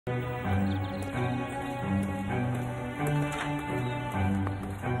Ejder,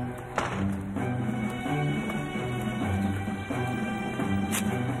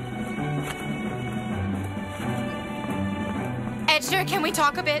 can we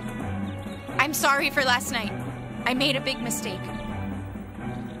talk a bit? I'm sorry for last night. I made a big mistake.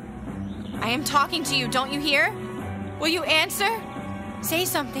 I am talking to you, don't you hear? Will you answer? Say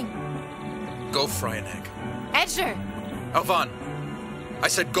something. Go fry an egg. Ejder! Alvan, I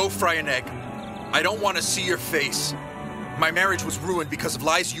said go fry an egg. I don't want to see your face. My marriage was ruined because of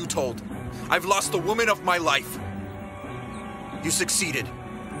lies you told. I've lost the woman of my life. You succeeded.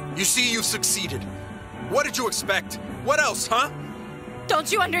 You see, you succeeded. What did you expect? What else, huh?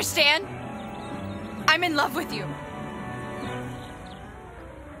 Don't you understand? I'm in love with you.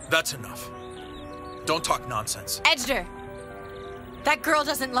 That's enough. Don't talk nonsense. Ejder, that girl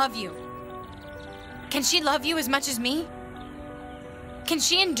doesn't love you. Can she love you as much as me? Can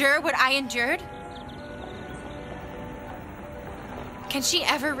she endure what I endured? Can she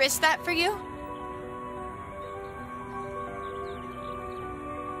ever risk that for you?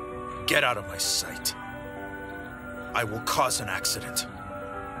 Get out of my sight. I will cause an accident.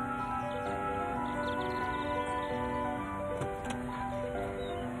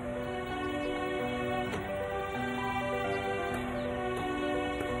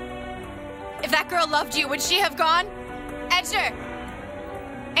 If that girl loved you, would she have gone? Ejder!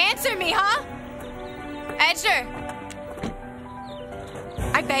 Answer me, huh? Ejder!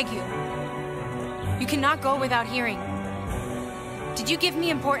 I beg you. You cannot go without hearing. Did you give me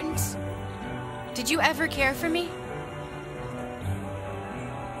importance? Did you ever care for me?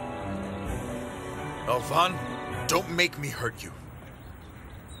 Alvan, don't make me hurt you.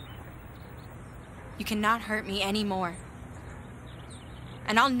 You cannot hurt me anymore.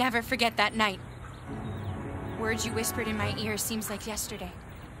 And I'll never forget that night. Words you whispered in my ear seems like yesterday.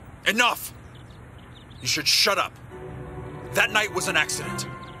 Enough! You should shut up. That night was an accident.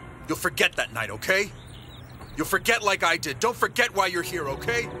 You'll forget that night, okay? You'll forget like I did. Don't forget why you're here,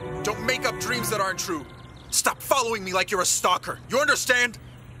 okay? Don't make up dreams that aren't true. Stop following me like you're a stalker. You understand?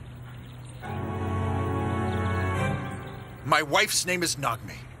 My wife's name is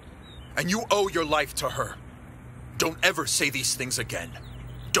Nağme, and you owe your life to her. Don't ever say these things again.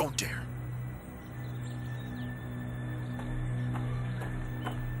 Don't dare.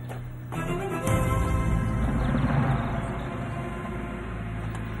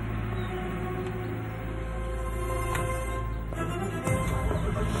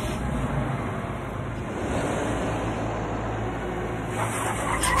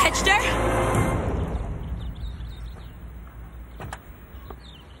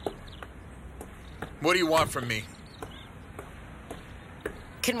 What do you want from me?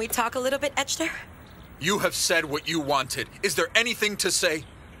 Can we talk a little bit, Ejder? You have said what you wanted. Is there anything to say?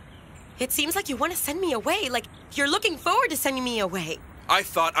 It seems like you want to send me away, like you're looking forward to sending me away. I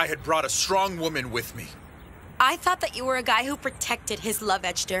thought I had brought a strong woman with me. I thought that you were a guy who protected his love,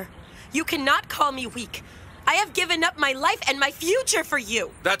 Ejder. You cannot call me weak. I have given up my life and my future for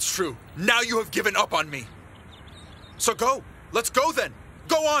you. That's true. Now you have given up on me. So go. Let's go then.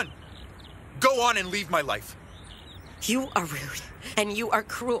 Go on. Go on and leave my life. You are rude, and you are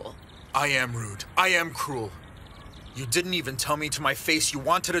cruel. I am rude. I am cruel. You didn't even tell me to my face you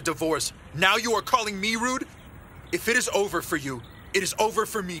wanted a divorce. Now you are calling me rude? If it is over for you, it is over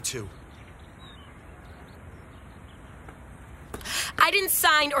for me too. I didn't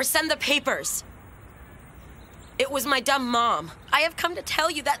sign or send the papers. It was my dumb mom. I have come to tell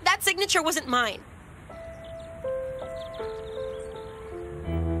you that that signature wasn't mine.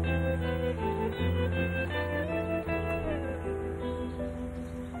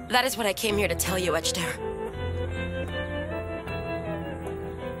 That is what I came here to tell you, Ejder.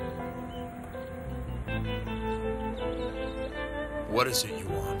 What is it you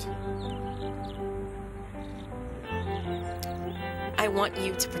want? I want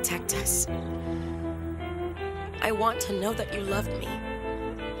you to protect us. I want to know that you loved me.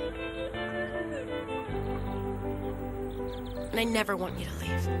 And I never want you to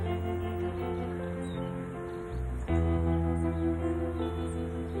leave.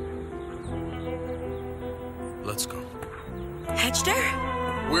 Let's go.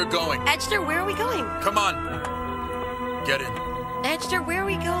 Ejder? We're going. Ejder, where are we going? Come on. Get in. Ejder, where are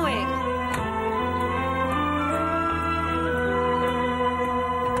we going?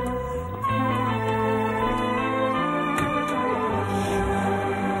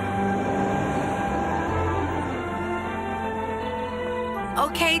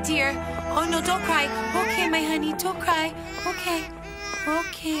 Okay, dear. Oh, no, don't cry. Okay, my honey, don't cry. Okay.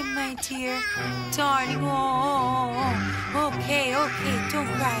 Okay, my dear. Darling. Oh. Okay, don't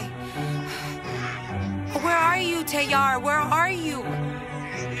cry. Where are you, Tayar? Where are you?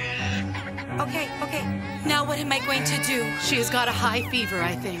 Okay. Now what am I going to do? She has got a high fever,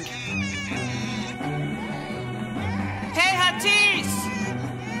 I think. Hey, Hatis!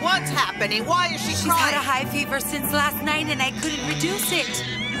 What's happening? Why is she She's crying? had a high fever since last night and I couldn't reduce it.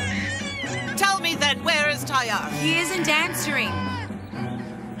 Tell me then, where is Tayar? He isn't answering.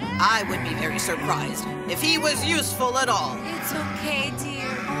 I would be very surprised if he was useful at all. It's okay, dear.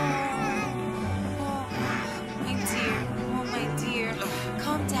 Oh, my dear. Oh, my dear.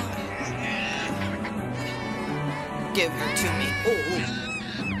 Calm down. Give her to me.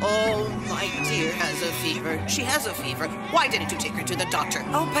 Oh, my dear has a fever. She has a fever. Why didn't you take her to the doctor?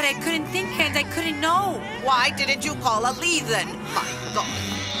 Oh, but I couldn't think and I couldn't know. Why didn't you call Ali then? My God.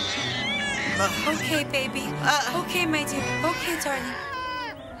 Okay, baby. Okay, my dear. Okay, darling.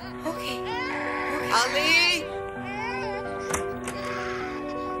 Okay. Ali?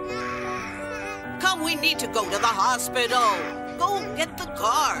 Come, we need to go to the hospital. Go get the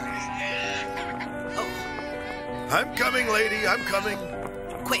car. Oh. I'm coming, lady. I'm coming.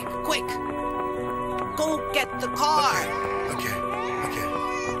 Quick. Go get the car. Okay.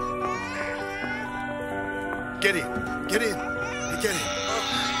 Get in. Get in.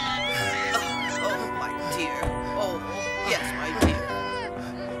 Oh, my dear. Oh, yes, my dear.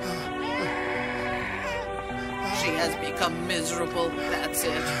 She has become miserable. That's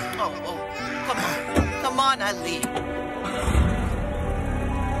it. Oh, come on, Ali.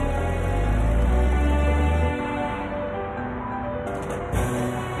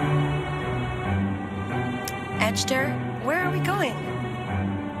 Ejder, where are we going?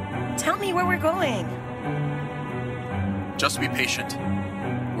 Tell me where we're going. Just be patient.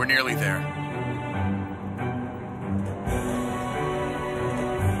 We're nearly there.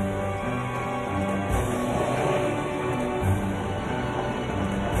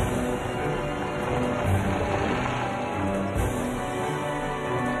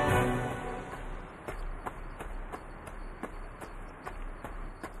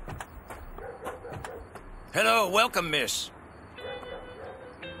 Hello, welcome, miss.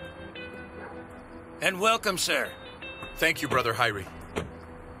 And welcome, sir. Thank you, Brother Hyrie.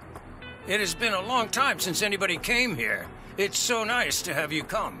 It has been a long time since anybody came here. It's so nice to have you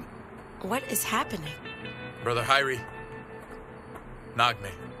come. What is happening? Brother Hyrie.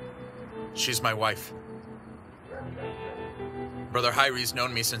 Nağme. She's my wife. Brother Hyrie's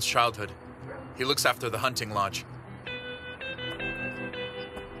known me since childhood. He looks after the hunting lodge.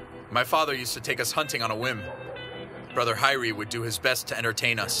 My father used to take us hunting on a whim. Brother Hyrie would do his best to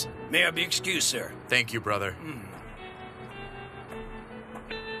entertain us. May I be excused, sir? Thank you, brother.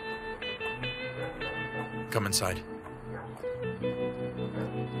 Come inside.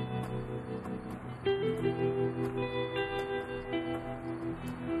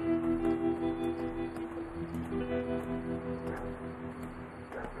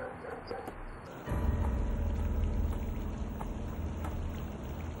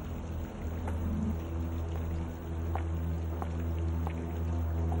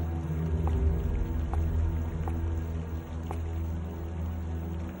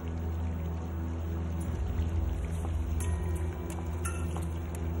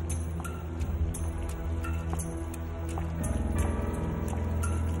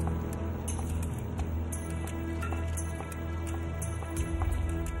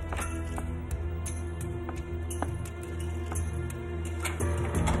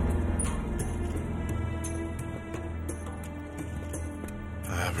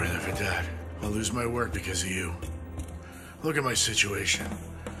 Dad, I'll lose my work because of you. Look at my situation.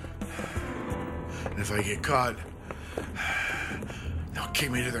 And if I get caught, they'll kick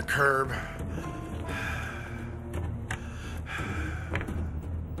me to the curb.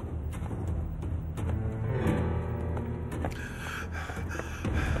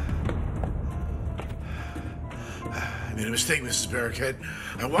 I made a mistake, Mrs. Barricade.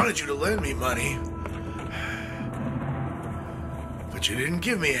 I wanted you to lend me money. But you didn't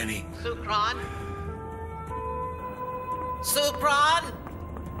give me any. Sukran? Sukran?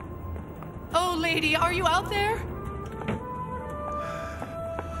 Oh, lady, are you out there?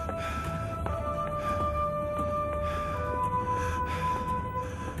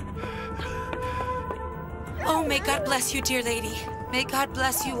 Oh, may God bless you, dear lady. May God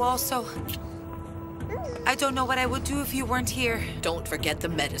bless you also. I don't know what I would do if you weren't here. Don't forget the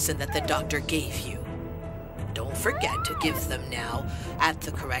medicine that the doctor gave you. Don't forget to give them now at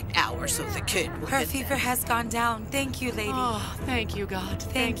the correct hour so the kid will Her get fever them. has gone down. Thank you, lady. Oh, thank you, God.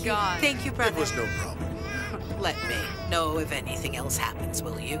 Thank you. God. Thank you, brother. It was no problem. Let me know if anything else happens,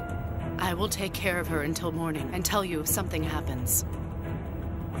 will you? I will take care of her until morning and tell you if something happens.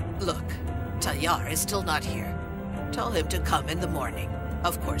 Look, Tayyar is still not here. Tell him to come in the morning.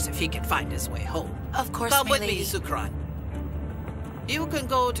 Of course, if he can find his way home. Of course, Come my with lady. me, Sukran. You can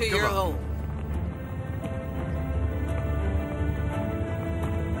go to your home.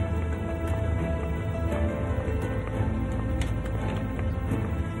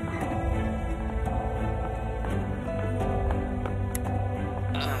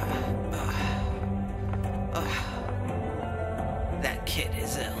 That kid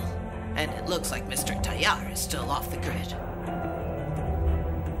is ill. And it looks like Mr. Tayyar is still off the grid.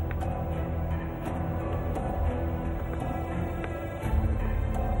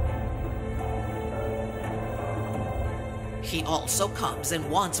 He also comes and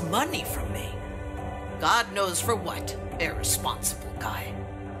wants money from me. God knows for what, irresponsible guy.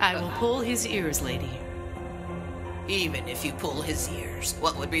 I will pull his ears, lady. Even if you pull his ears,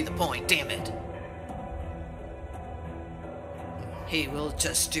 what would be the point, damn it? He will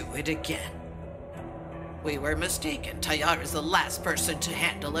just do it again. We were mistaken. Tayyar is the last person to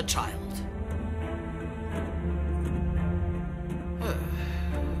handle a child.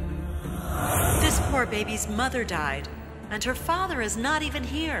 This poor baby's mother died, and her father is not even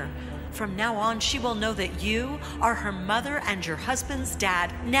here. From now on, she will know that you are her mother and your husband's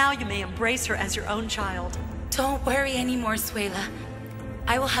dad. Now you may embrace her as your own child. Don't worry anymore, Suela.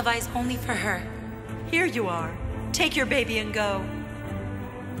 I will have eyes only for her. Here you are. Take your baby and go.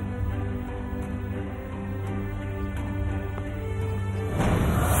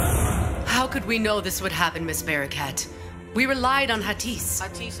 How could we know this would happen, Miss Barakat? We relied on Hatis.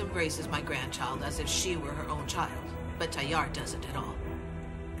 Hatis embraces my grandchild as if she were her own child, but Tayyar doesn't at all.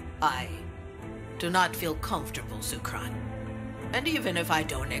 I do not feel comfortable, Sukran. And even if I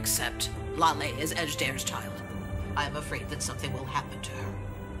don't accept Lale as Ejder's child, I'm afraid that something will happen to her.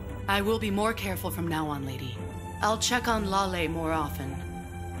 I will be more careful from now on, lady. I'll check on Lale more often.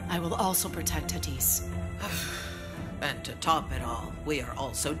 I will also protect Hatis. And to top it all, we are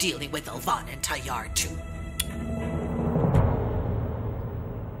also dealing with Elvan and Tayyar too.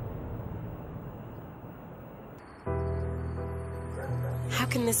 How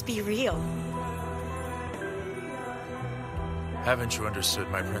can this be real? Haven't you understood,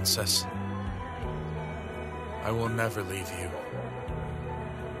 my princess? I will never leave you.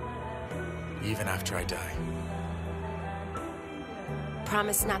 Even after I die.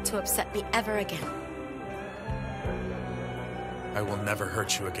 Promise not to upset me ever again. I will never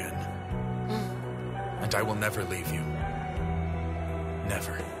hurt you again. And I will never leave you.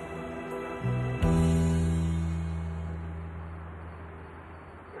 Never.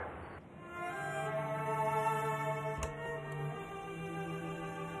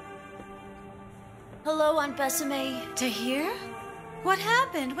 Hello, Aunt Besame. Tahir? What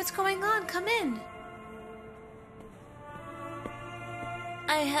happened? What's going on? Come in.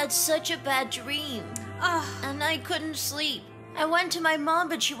 I had such a bad dream. Ugh. And I couldn't sleep. I went to my mom,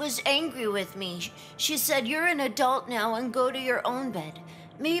 but she was angry with me. She said, "You're an adult now and go to your own bed.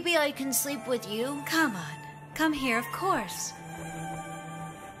 Maybe I can sleep with you." Come on. Come here, of course.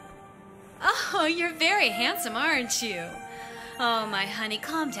 Oh, you're very handsome, aren't you? Oh, my honey,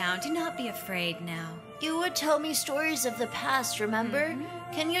 calm down. Do not be afraid now. You would tell me stories of the past, remember?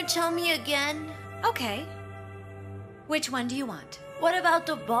 Can you tell me again? Okay. Which one do you want? What about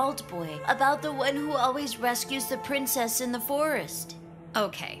the bald boy? About the one who always rescues the princess in the forest?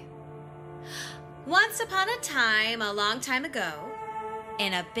 Okay. Once upon a time, a long time ago,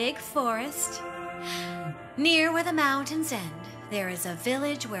 in a big forest, near where the mountains end, there is a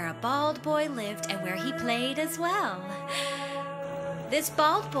village where a bald boy lived and where he played as well. This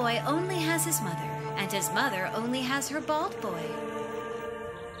bald boy only has his mother, and his mother only has her bald boy.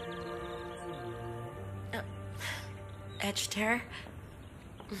 Ejder?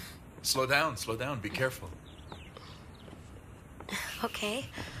 Slow down, be careful. Okay.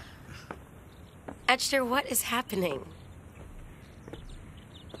 Ejder, what is happening?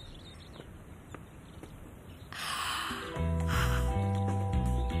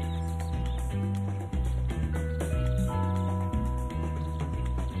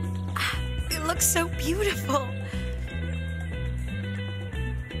 It looks so beautiful.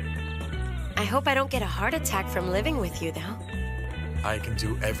 I hope I don't get a heart attack from living with you, though. I can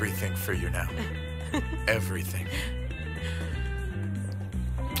do everything for you now. Everything.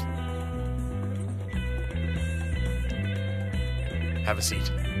 Have a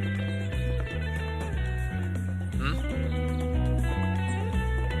seat.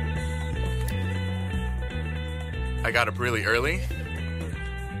 I got up really early,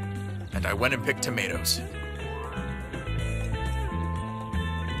 and I went and picked tomatoes.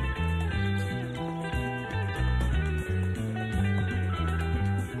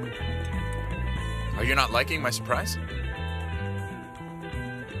 Are you not liking my surprise?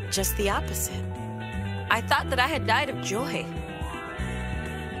 Just the opposite. I thought that I had died of joy.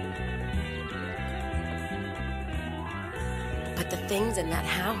 But the things in that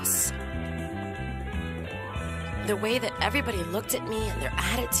house, the way that everybody looked at me and their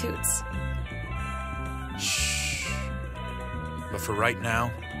attitudes. Shh. But for right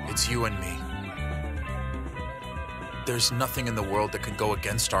now, it's you and me. There's nothing in the world that can go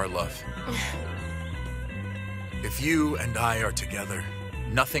against our love. If you and I are together,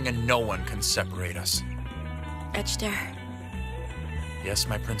 nothing and no one can separate us. Ejder. Yes,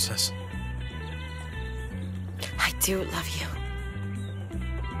 my princess? I do love you.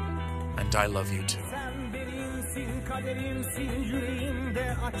 And I love you too. Sen benimsin, kaderimsin,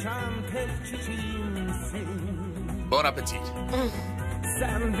 yüreğimde açan tek çiçeğimsin. Bon appetit.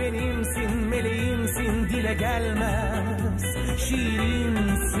 Sen benimsin, meleğimsin, dile gelmez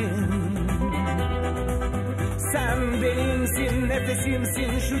şiirimsin. Sen benimsin,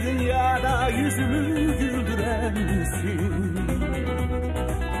 nefesimsin, şu dünyada yüzümü güldürensin.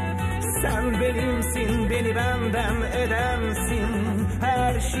 Sen benimsin, beni benden edensin,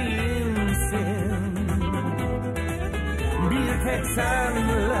 her şeyimsin. Bir tek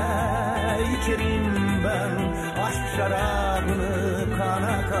senle içerim ben aşk şarabını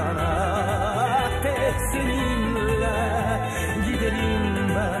kana kana. Tek seninle giderim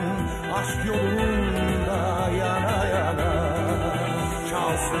ben aşk yolunda yana yana.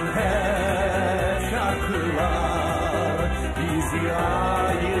 Çalsın hep şarkılar, bizi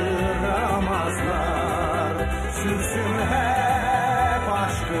ayıramazlar. Sürsün hep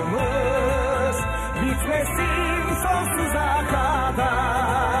aşkımız, bitmesin sonsuza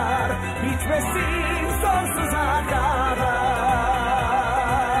kadar. Bitmesin sonsuza kadar.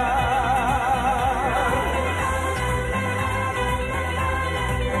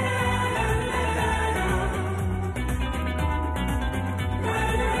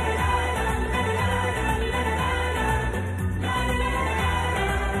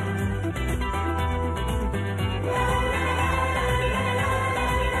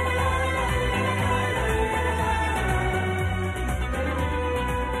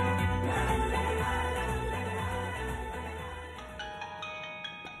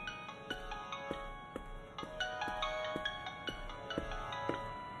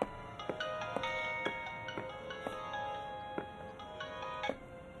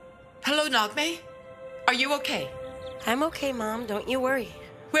 Hello, Nağme. Are you okay? I'm okay, Mom. Don't you worry.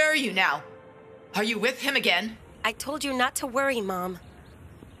 Where are you now? Are you with him again? I told you not to worry, Mom.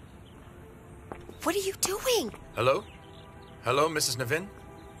 What are you doing? Hello? Hello, Mrs. Navin?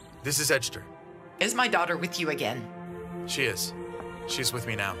 This is Ejder. Is my daughter with you again? She is. She's with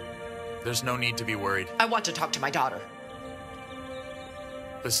me now. There's no need to be worried. I want to talk to my daughter.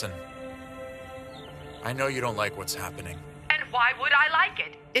 Listen. I know you don't like what's happening. And why would I like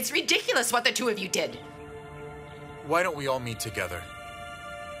it? It's ridiculous what the two of you did. Why don't we all meet together?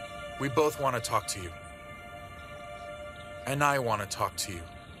 We both want to talk to you. And I want to talk to you.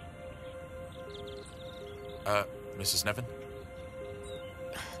 Mrs. Nevin?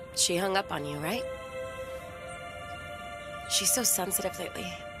 She hung up on you, right? She's so sensitive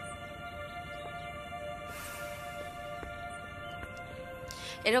lately.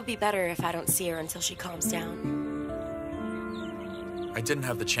 It'll be better if I don't see her until she calms down. I didn't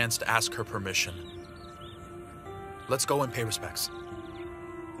have the chance to ask her permission. Let's go and pay respects.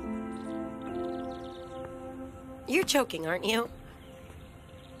 You're joking, aren't you?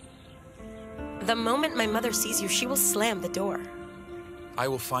 The moment my mother sees you, she will slam the door. I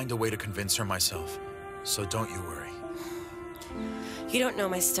will find a way to convince her myself, so don't you worry. You don't know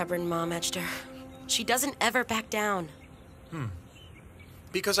my stubborn mom, Ejder. She doesn't ever back down.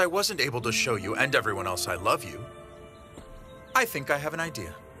 Because I wasn't able to show you and everyone else I love you. I think I have an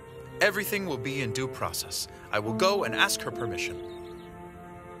idea. Everything will be in due process. I will go and ask her permission.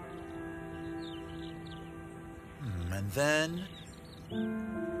 And then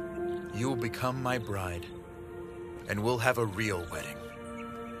you will become my bride, and we'll have a real wedding.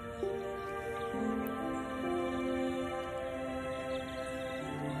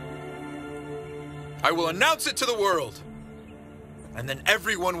 I will announce it to the world, and then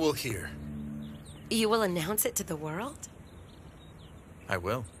everyone will hear. You will announce it to the world? I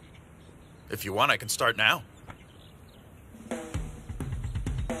will. If you want, I can start now.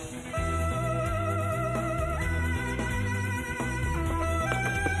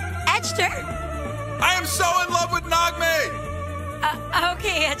 Ejder! I am so in love with Nağme!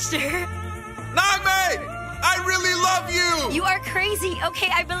 Okay, Ejder. Nağme! I really love you! You are crazy. Okay,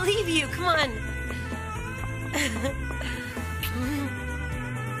 I believe you. Come on.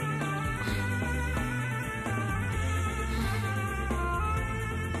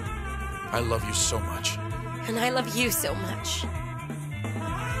 I love you so much. And I love you so much.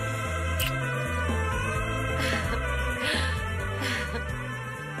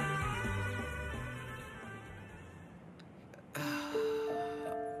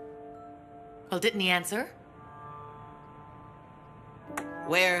 Well, didn't he answer?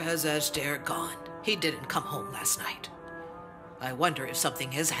 Where has Ejder gone? He didn't come home last night. I wonder if something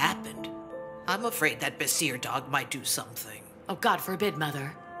has happened. I'm afraid that Basir dog might do something. Oh, God forbid,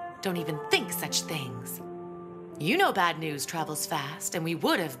 Mother. Don't even think such things. You know bad news travels fast, and we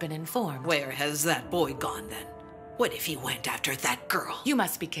would have been informed. Where has that boy gone, then? What if he went after that girl? You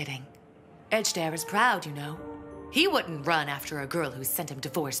must be kidding. Ejder is proud, you know. He wouldn't run after a girl who sent him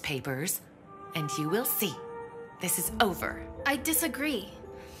divorce papers. And you will see. This is over. I disagree.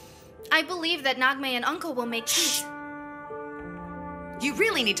 I believe that Nağme and Uncle will make peace. You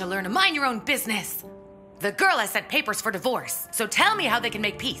really need to learn to mind your own business. The girl has sent papers for divorce, so tell me how they can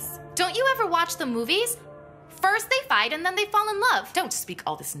make peace. Don't you ever watch the movies? First they fight and then they fall in love. Don't speak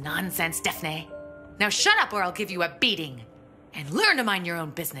all this nonsense, Daphne. Now shut up or I'll give you a beating. And learn to mind your own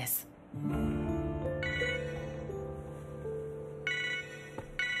business.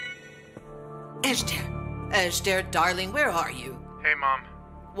 Ejder, darling, where are you? Hey, Mom.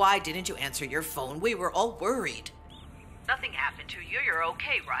 Why didn't you answer your phone? We were all worried. Nothing happened to you. You're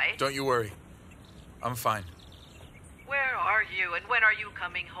okay, right? Don't you worry. I'm fine. Where are you, and when are you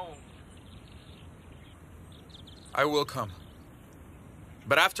coming home? I will come.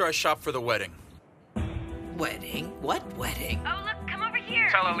 But after I shop for the wedding. Wedding? What wedding? Oh, look, come over here.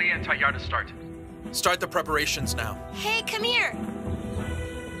 Tell Ali and Tayyar to start. Start the preparations now. Hey, come here.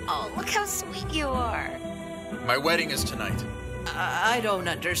 Oh, look how sweet you are. My wedding is tonight. I don't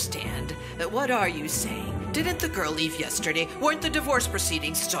understand. What are you saying? Didn't the girl leave yesterday? Weren't the divorce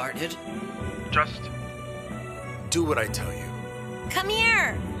proceedings started? Just do what I tell you. Come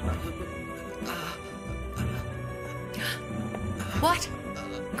here. What?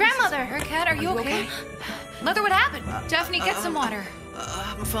 Grandmother, her cat, are you okay? Mother, what happened? Daphne, get some water.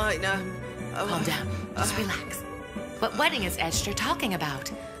 I'm fine. Calm down. Just relax. What wedding is Ejder talking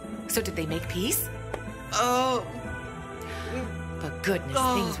about? So did they make peace? Oh. But goodness,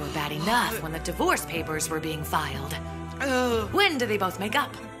 things were bad enough when the divorce papers were being filed. When do they both make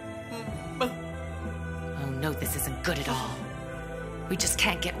up? Oh no, this isn't good at all. We just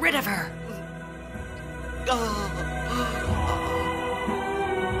can't get rid of her.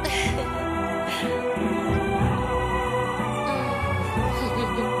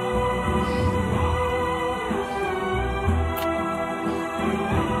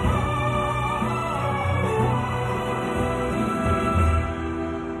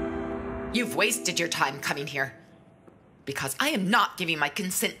 You've wasted your time coming here. Because I am not giving my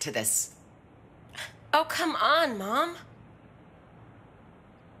consent to this. Oh, come on, Mom.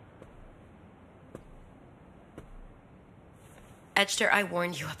 Ejder, I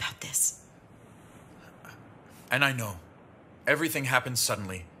warned you about this. And I know. Everything happened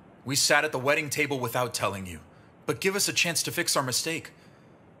suddenly. We sat at the wedding table without telling you. But give us a chance to fix our mistake.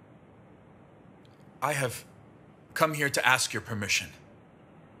 I have come here to ask your permission.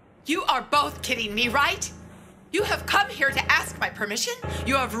 You are both kidding me, right? You have come here to ask my permission?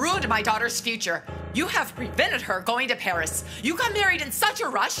 You have ruined my daughter's future. You have prevented her going to Paris. You got married in such a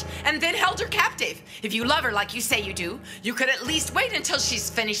rush and then held her captive. If you love her like you say you do, you could at least wait until she's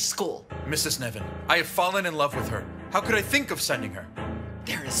finished school. Mrs. Nevin, I have fallen in love with her. How could I think of sending her?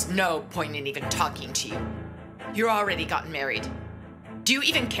 There is no point in even talking to you. You're already gotten married. Do you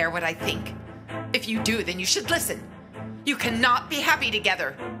even care what I think? If you do, then you should listen. You cannot be happy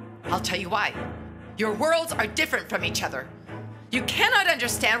together. I'll tell you why. Your worlds are different from each other. You cannot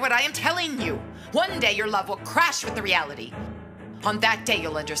understand what I am telling you. One day your love will crash with the reality. On that day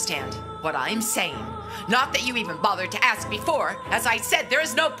you'll understand what I'm saying. Not that you even bothered to ask before. As I said, there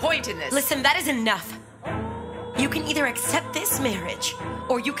is no point in this. Listen, that is enough. You can either accept this marriage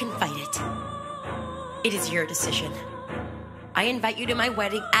or you can fight it. It is your decision. I invite you to my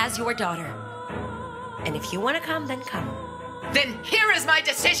wedding as your daughter. And if you want to come, then come. Then here is my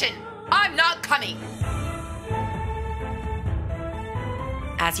decision. I'm not coming.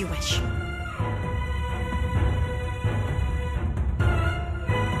 As you wish.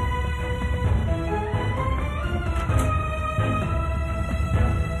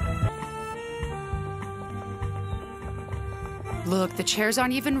 Look, the chairs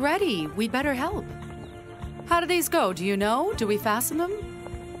aren't even ready. We'd better help. How do these go? Do you know? Do we fasten them?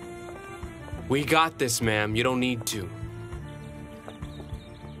 We got this, ma'am. You don't need to.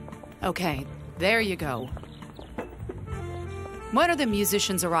 Okay, there you go. When are the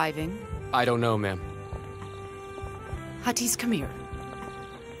musicians arriving? I don't know, ma'am. Hatice, come here.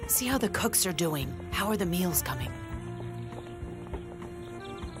 See how the cooks are doing. How are the meals coming?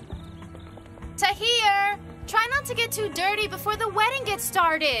 Tahir! Try not to get too dirty before the wedding gets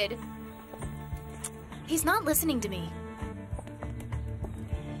started. He's not listening to me.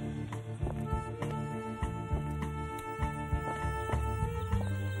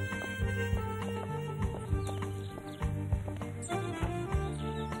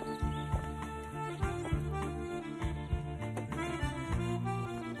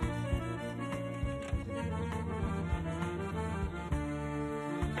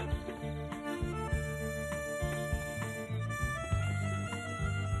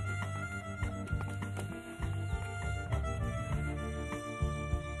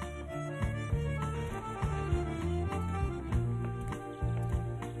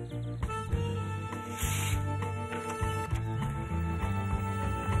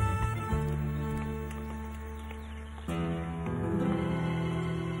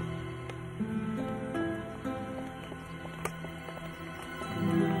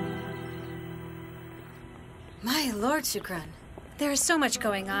 My lord, Sukhran. There is so much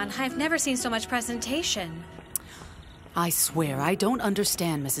going on. I've never seen so much presentation. I swear, I don't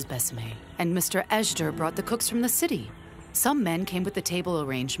understand, Mrs. Besame. And Mr. Ejder brought the cooks from the city. Some men came with the table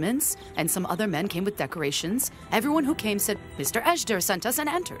arrangements, and some other men came with decorations. Everyone who came said, Mr. Ejder sent us and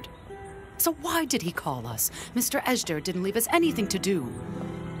entered. So why did he call us? Mr. Ejder didn't leave us anything to do.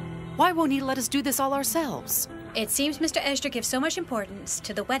 Why won't he let us do this all ourselves? It seems Mr. Ejder gives so much importance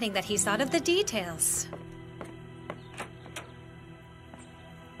to the wedding that he's thought of the details.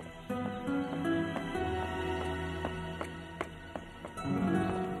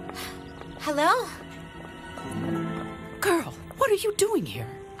 Hello? Girl, what are you doing here?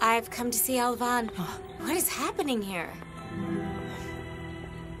 I've come to see Alvan. What is happening here?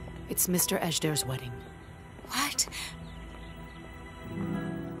 It's Mr. Ejder's wedding. What?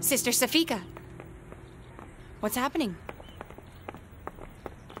 Sister Safika. What's happening?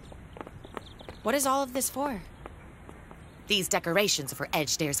 What is all of this for? These decorations are for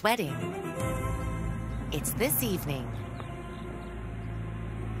Ejder's wedding. It's this evening.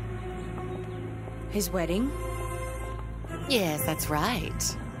 His wedding? Yes, that's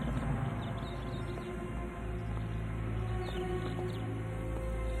right.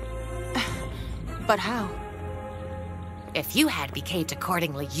 But how? If you had behaved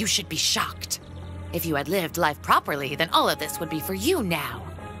accordingly, you should be shocked. If you had lived life properly, then all of this would be for you now.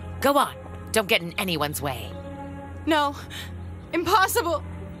 Go on. Don't get in anyone's way. No. Impossible.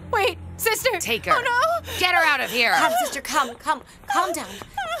 Wait, sister. Take her. Oh, no. Get her out of here. Come, sister, come. Calm down.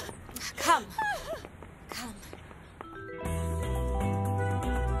 Come.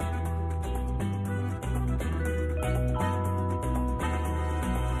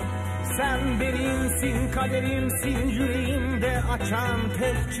 Sen benimsin, kaderimsin, yüreğimde açan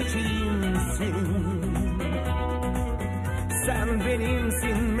tek çiçeğimsin. Sen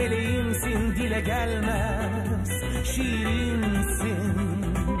benimsin, meleğimsin, dile gelmez şiirimsin.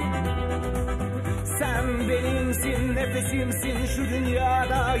 Sen benimsin, nefesimsin, şu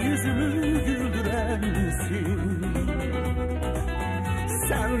dünyada yüzümü güldürensin.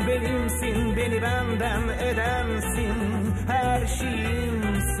 Sen benimsin, beni benden edensin, her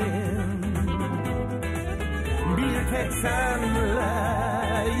şeyimsin. Bir tek senle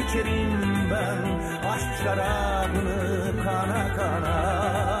içerim ben aşk şarabını kana kana.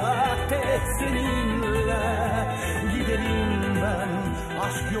 Tek seninle giderim ben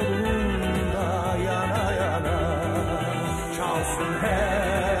aşk yolunda yana yana. Çalsın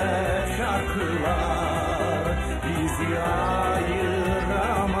hep şarkılar, bizi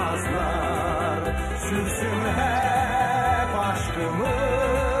ayıramazlar. Sürsün hep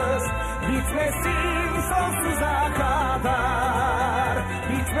aşkımız, bitmesin sonsuza kadar,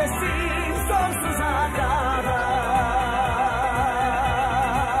 bitmesin sonsuza kadar.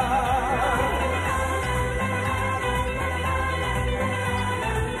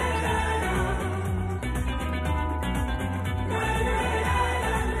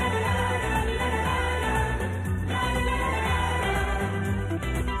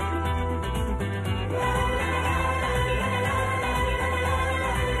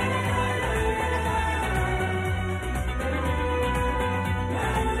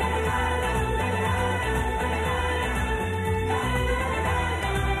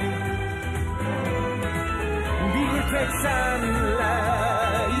 Senle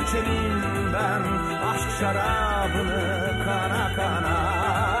içerim ben aşk şarabını kana kana.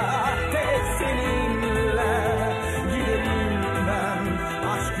 Tek seninle giderim ben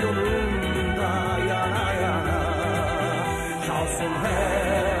aşk yolunda yana yana. Çalsın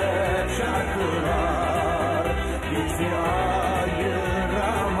hep şarkılar, bizi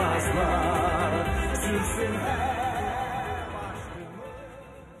ayıramaz.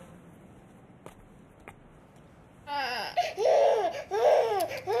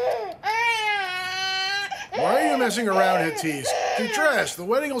 messing around, Hattis. Get dressed. The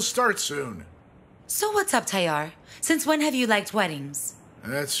wedding will start soon. So what's up, Tayar? Since when have you liked weddings?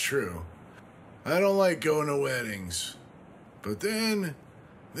 That's true. I don't like going to weddings. But then,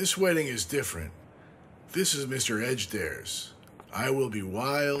 this wedding is different. This is Mr. Ejder's. I will be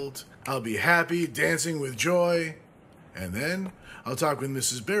wild. I'll be happy, dancing with joy. And then, I'll talk with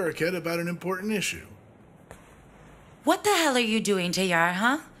Mrs. Baraket about an important issue. What the hell are you doing, Tayar,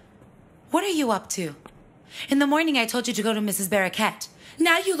 huh? What are you up to? In the morning, I told you to go to Mrs. Baraket.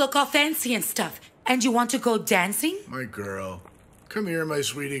 Now you look all fancy and stuff. And you want to go dancing? My girl. Come here, my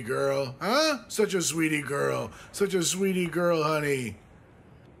sweetie girl. Huh? Such a sweetie girl. Such a sweetie girl, honey.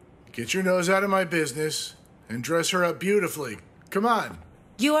 Get your nose out of my business and dress her up beautifully. Come on.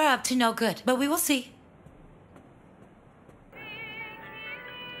 You are up to no good, but we will see.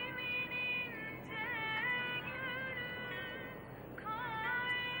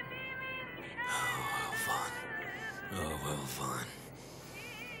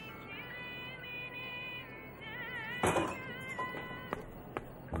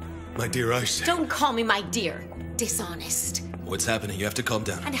 My dear Isaac. Don't call me my dear. Dishonest. What's happening? You have to calm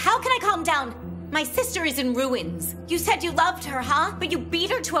down. And how can I calm down? My sister is in ruins. You said you loved her, huh? But you beat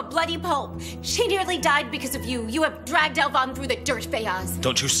her to a bloody pulp. She nearly died because of you. You have dragged Elvan through the dirt, Fayaz.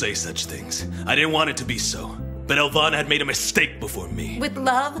 Don't you say such things. I didn't want it to be so. But Elvan had made a mistake before me. With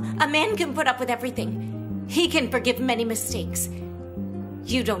love, a man can put up with everything. He can forgive many mistakes.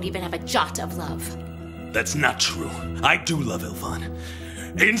 You don't even have a jot of love. That's not true. I do love Elvan.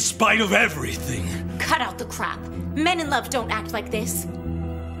 In spite of everything. Cut out the crap. Men in love don't act like this.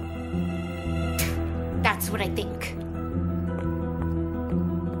 That's what I think.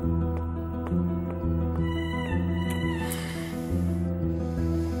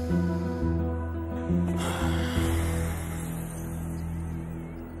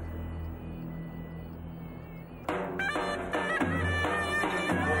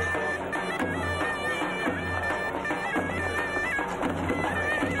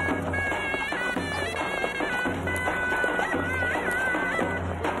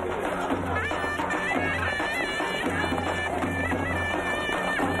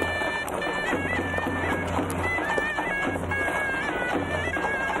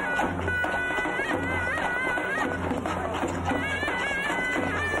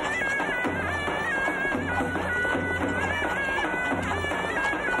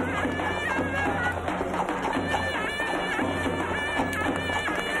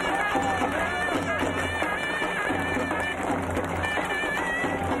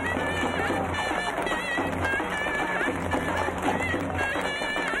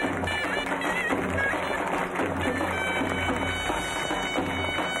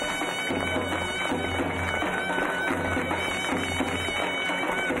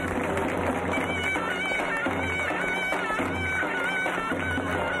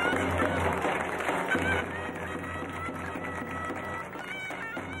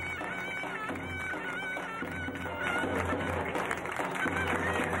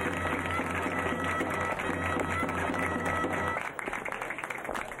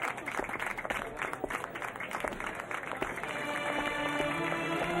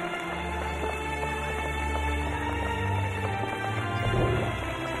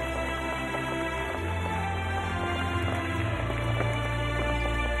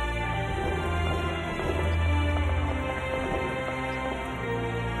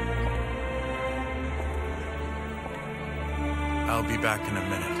 I'll be back in a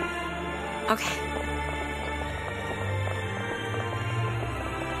minute. Okay.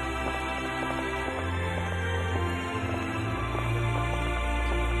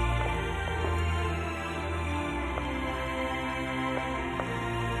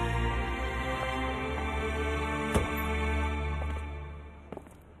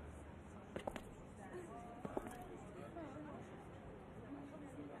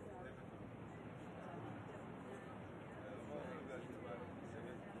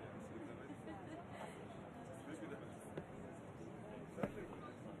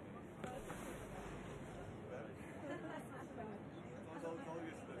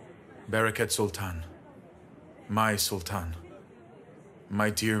 Barakat Sultan, my Sultan, my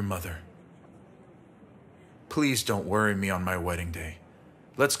dear mother. Please don't worry me on my wedding day.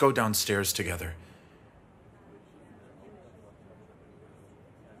 Let's go downstairs together.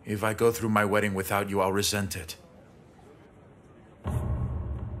 If I go through my wedding without you, I'll resent it.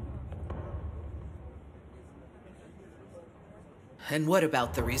 And what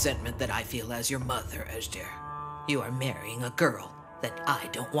about the resentment that I feel as your mother, Ejder? You are marrying a girl that I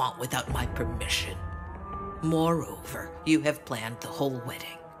don't want without my permission. Moreover, you have planned the whole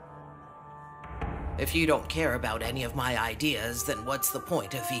wedding. If you don't care about any of my ideas, then what's the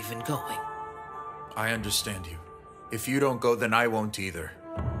point of even going? I understand you. If you don't go, then I won't either.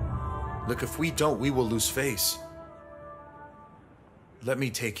 Look, if we don't, we will lose face. Let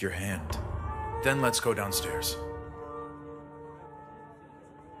me take your hand. Then let's go downstairs.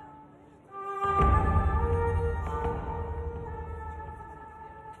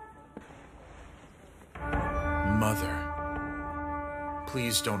 Mother,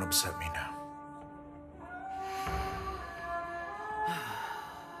 please don't upset me now.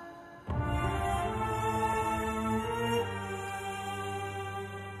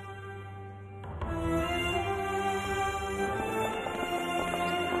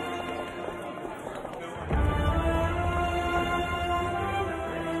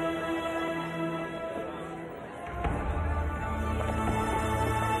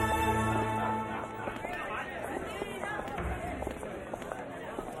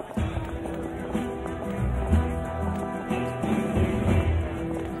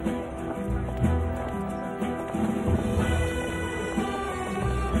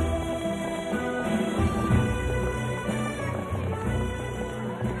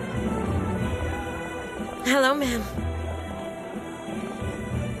 Hello, ma'am.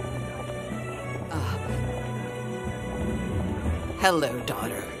 Hello,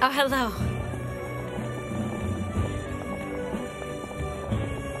 daughter. Oh, hello.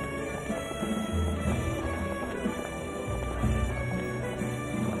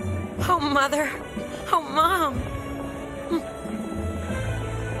 Oh, Mother. Oh, Mom.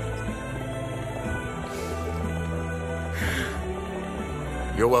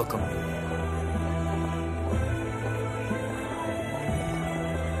 You're welcome.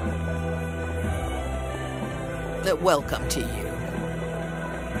 Welcome to you.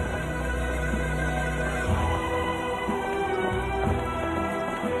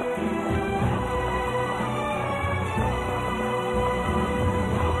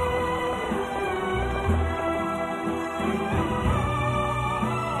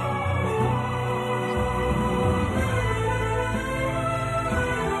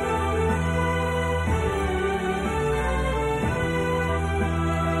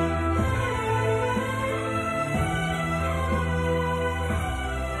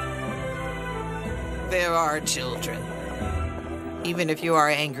 There are children. Even if you are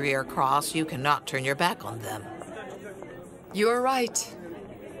angry or cross, you cannot turn your back on them. You're right.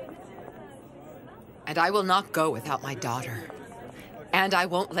 And I will not go without my daughter. And I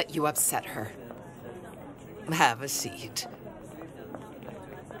won't let you upset her. Have a seat.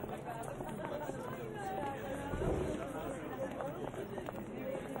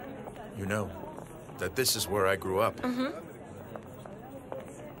 You know that this is where I grew up. Mm-hmm.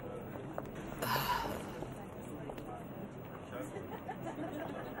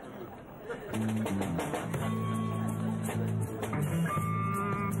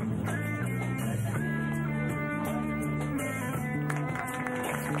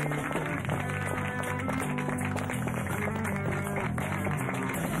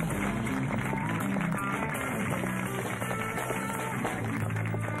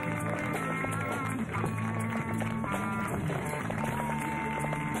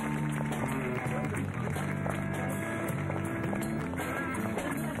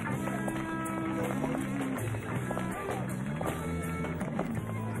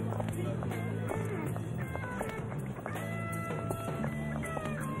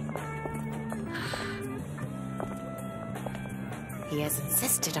 He has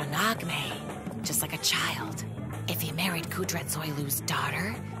insisted on Nağme, just like a child. If he married Kudret Soylu's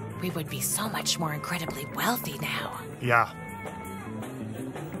daughter, we would be so much more incredibly wealthy now. Yeah.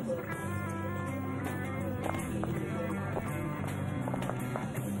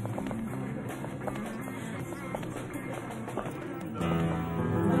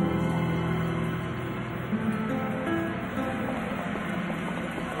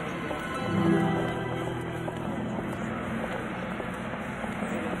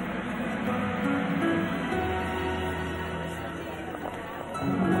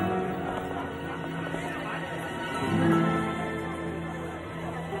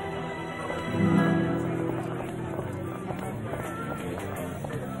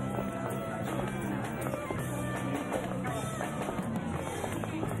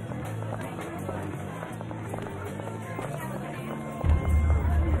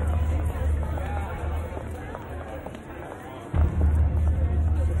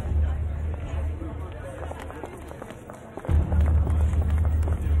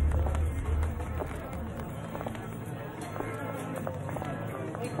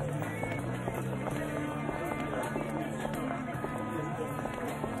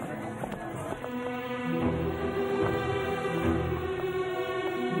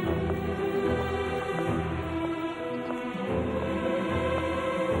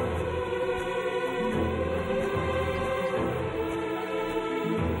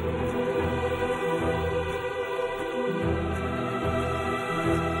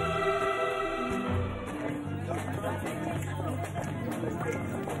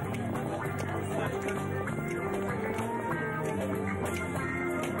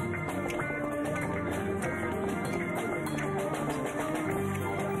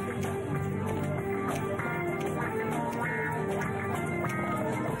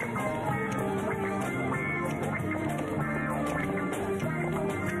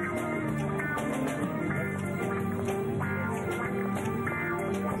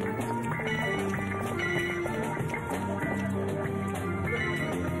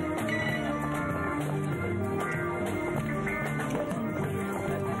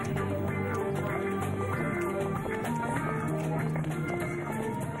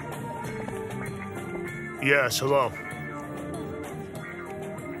 Yes, hello.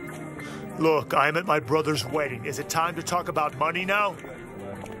 Look, I'm at my brother's wedding. Is it time to talk about money now?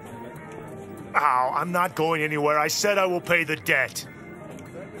 Ow, I'm not going anywhere. I said I will pay the debt.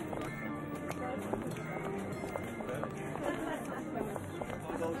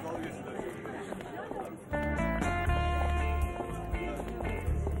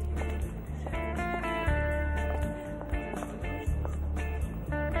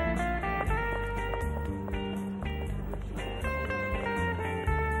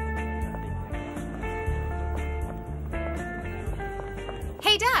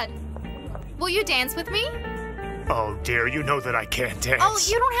 Hey, Dad. Will you dance with me? Oh, dear, you know that I can't dance. Oh,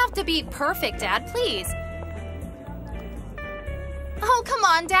 you don't have to be perfect, Dad, please. Oh, come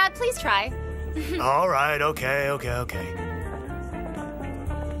on, Dad, please try. All right, okay.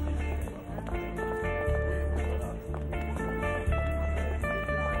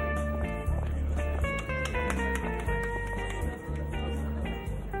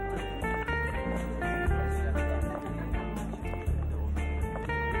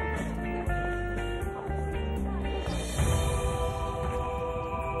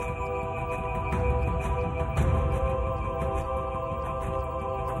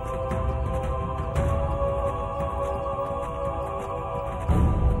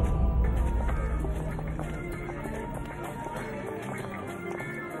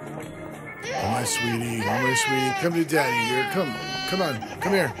 Oh, my sweetie, come to daddy here. Come on,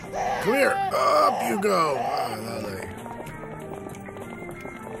 come here. Come here. Up you go. Ah, Lale.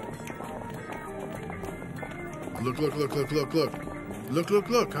 Look,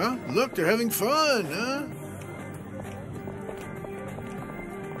 huh? Look, they're having fun, huh?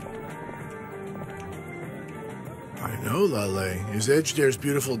 I know, Lale. Is Ejder's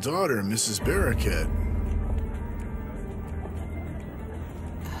beautiful daughter, Mrs. Baraket.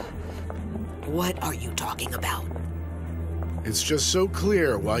 What are you talking about? It's just so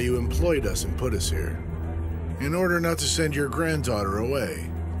clear why you employed us and put us here. In order not to send your granddaughter away.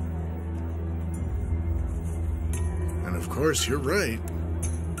 And of course, you're right.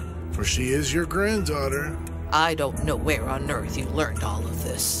 For she is your granddaughter. I don't know where on earth you learned all of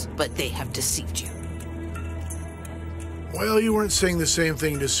this, but they have deceived you. Well, you weren't saying the same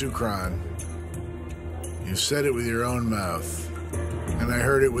thing to Sukran. You said it with your own mouth. And I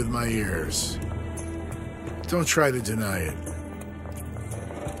heard it with my ears. Don't try to deny it.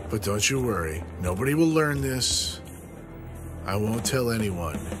 But don't you worry. Nobody will learn this. I won't tell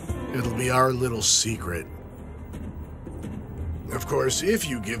anyone. It'll be our little secret. Of course, if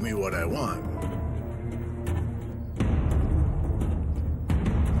you give me what I want.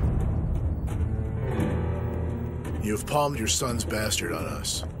 You've palmed your son's bastard on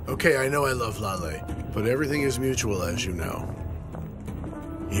us. Okay, I know I love Lale, but everything is mutual, as you know.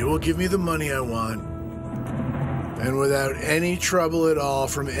 You will give me the money I want, and without any trouble at all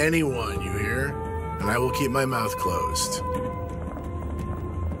from anyone, you hear? And I will keep my mouth closed.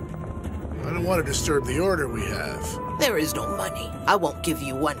 I don't want to disturb the order we have. There is no money. I won't give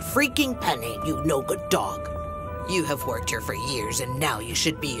you one freaking penny, you no-good dog. You have worked here for years, and now you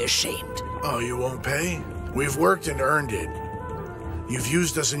should be ashamed. Oh, you won't pay? We've worked and earned it. You've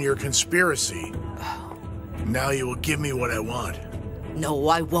used us in your conspiracy. Now you will give me what I want. No,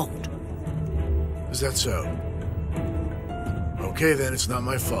 I won't. Is that so? Okay, then, it's not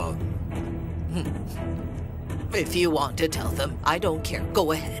my fault. If you want to tell them, I don't care.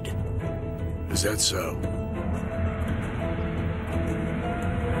 Go ahead. Is that so?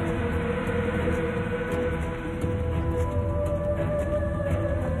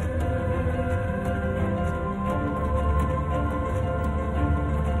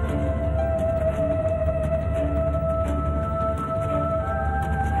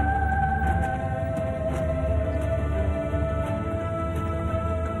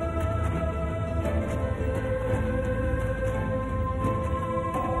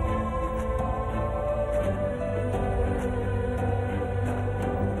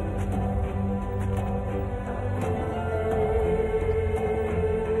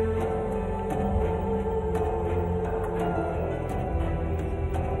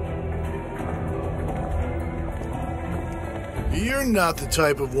 You're not the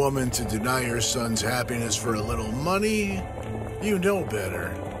type of woman to deny your son's happiness for a little money. You know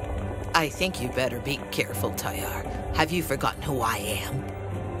better. I think you better be careful, Tayar. Have you forgotten who I am?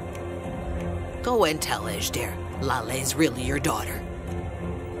 Go and tell Ejder. Lale's really your daughter.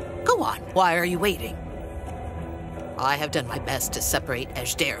 Go on, why are you waiting? I have done my best to separate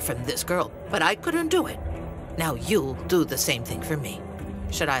Ejder from this girl, but I couldn't do it. Now you'll do the same thing for me.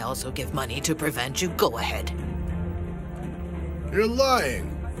 Should I also give money to prevent you? Go ahead. You're lying.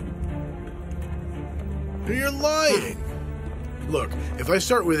 You're lying. Look, if I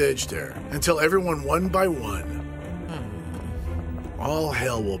start with Ejder and tell everyone one by one, all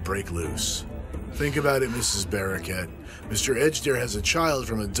hell will break loose. Think about it, Mrs. Barakat. Mr. Ejder has a child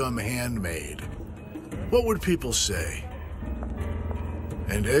from a dumb handmaid. What would people say?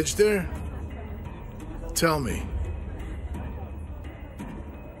 And Ejder? Tell me.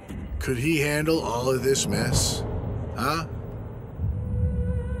 Could he handle all of this mess? Huh?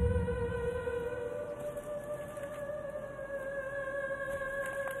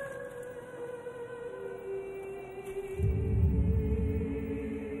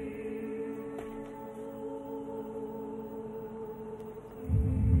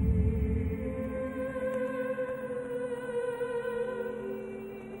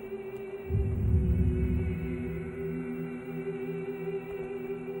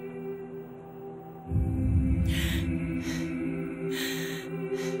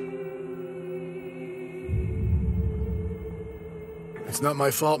 It's not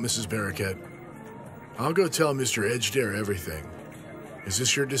my fault, Mrs. Barakat. I'll go tell Mr. Ejder everything. Is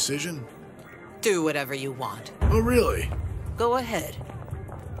this your decision? Do whatever you want. Oh, really? Go ahead.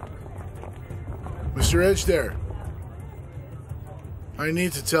 Mr. Ejder, I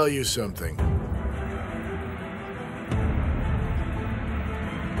need to tell you something.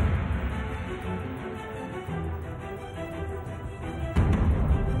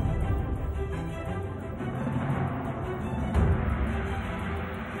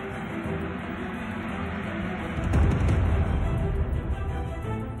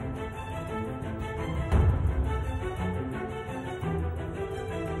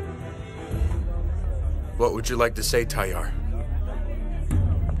 What would you like to say, Tayyar?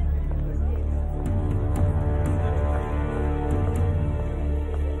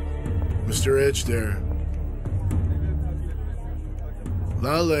 Mr. Ejder.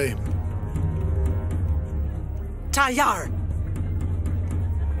 Lale. Tayyar!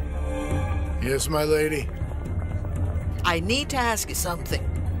 Yes, my lady? I need to ask you something.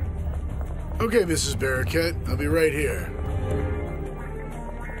 Okay, Mrs. Barakat. I'll be right here.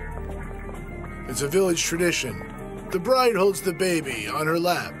 It's a village tradition. The bride holds the baby on her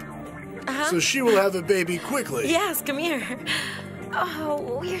lap. So she will have a baby quickly. Yes, come here.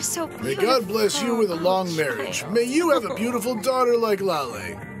 Oh, you're so beautiful. May God bless you with a long marriage. May you have a beautiful daughter like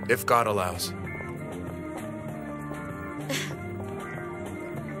Lale. If God allows.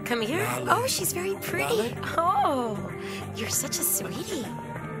 Come here. Lale. Oh, she's very pretty. Lale? Oh, you're such a sweetie.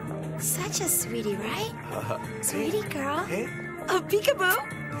 Such a sweetie, right? Sweetie girl. Hey. Oh,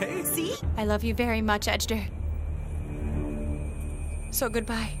 peekaboo. Hey. See? I love you very much, Ejder. So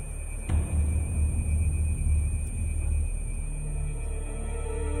goodbye.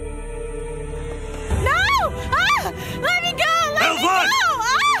 Let me go! Let me Elvan! go!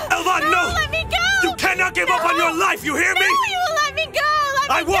 Ah! Elvan, no! Let me go! You cannot give up on your life, you hear me? No, you will let me go!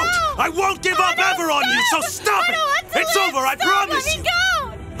 Let me go! I won't give up ever on you, so stop it! It's over, I promise Let you! me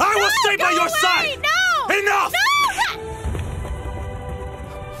go! I will stay go by your away. side! No! Enough! No!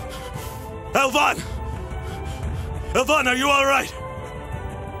 Elvan! Elvan, are you all right?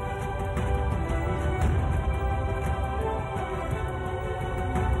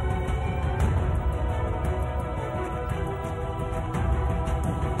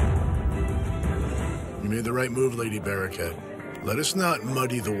 You made the right move, Lady Barakat. Let us not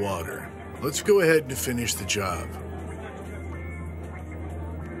muddy the water. Let's go ahead and finish the job.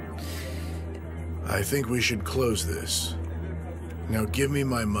 I think we should close this. Now give me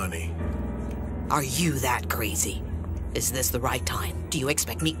my money. Are you that crazy? Is this the right time? Do you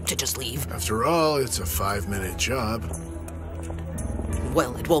expect me to just leave? After all, it's a 5-minute job.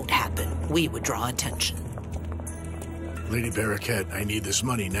 Well, it won't happen. We would draw attention. Lady Barakat, I need this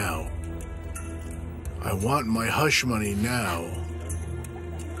money now. I want my hush money now,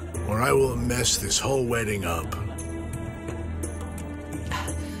 or I will mess this whole wedding up.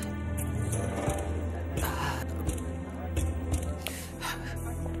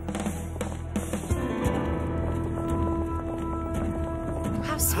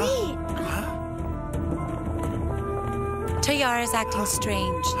 How sweet. Tayyar is acting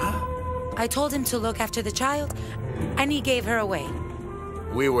strange. I told him to look after the child, and he gave her away.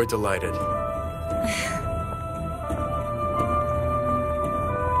 We were delighted.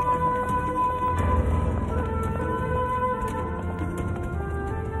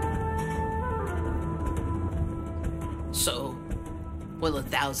 So, will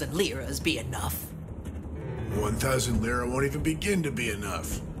 1,000 liras be enough? 1,000 lira won't even begin to be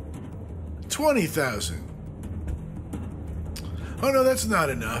enough. 20,000. Oh no, that's not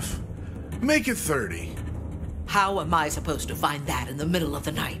enough. Make it 30. How am I supposed to find that in the middle of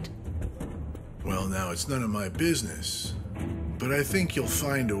the night? Well, now it's none of my business, but I think you'll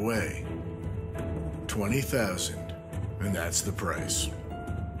find a way. 20,000, and that's the price.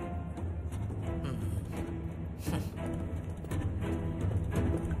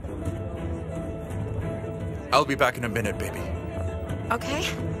 I'll be back in a minute, baby. Okay.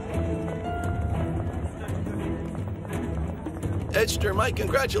 Ejder, my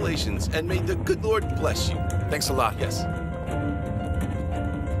congratulations, and may the good Lord bless you. Thanks a lot. Yes.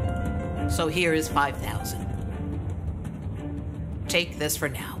 So here is 5,000. Take this for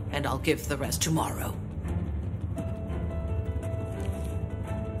now, and I'll give the rest tomorrow.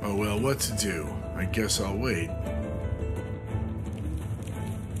 Oh, well, what to do? I guess I'll wait.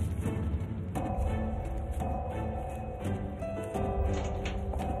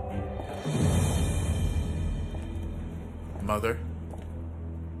 Mother?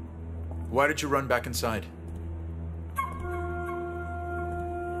 Why did you run back inside?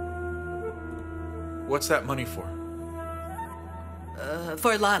 What's that money for?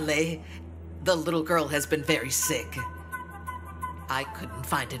 For Lale. The little girl has been very sick. I couldn't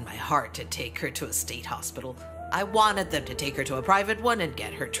find in my heart to take her to a state hospital. I wanted them to take her to a private one and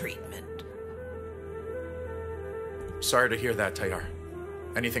get her treatment. Sorry to hear that, Tayar.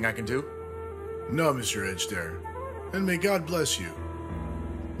 Anything I can do? No, Mr. Ejder. And may God bless you.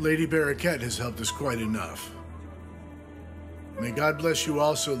 Lady Baraket has helped us quite enough. May God bless you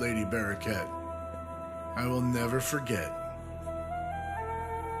also, Lady Baraket. I will never forget.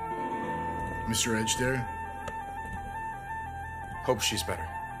 Mr. Ejder? Hope she's better.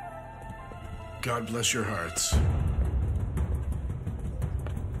 God bless your hearts.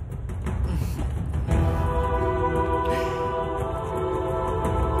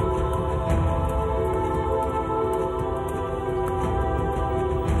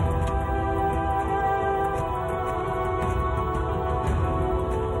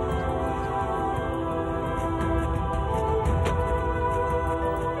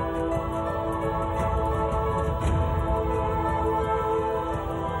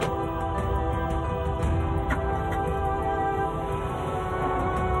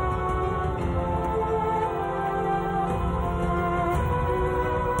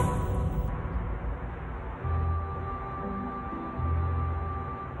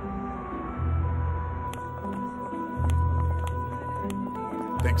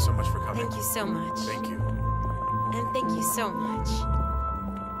 Thanks so much for coming. Thank you so much. Thank you. And thank you so much.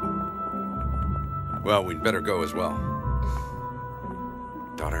 Well, we'd better go as well.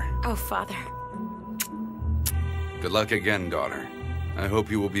 Daughter. Oh, Father. Good luck again, daughter. I hope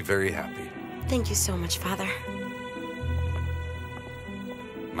you will be very happy. Thank you so much, Father.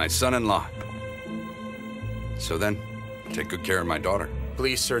 My son-in-law. So then, take good care of my daughter.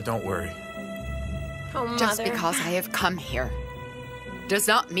 Please, sir, don't worry. Oh, Mother. Just because I have come here does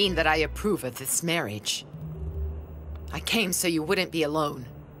not mean that I approve of this marriage. I came so you wouldn't be alone,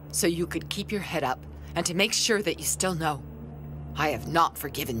 so you could keep your head up, and to make sure that you still know I have not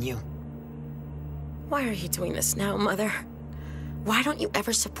forgiven you. Why are you doing this now, Mother? Why don't you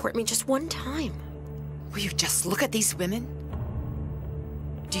ever support me just one time? Will you just look at these women?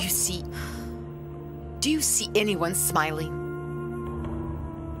 Do you see anyone smiling?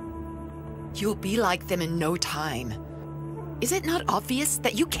 You'll be like them in no time. Is it not obvious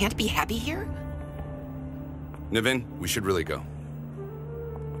that you can't be happy here? Nivin, we should really go.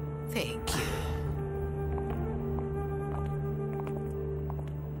 Thank you.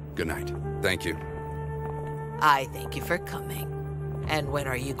 Good night. Thank you. I thank you for coming. And when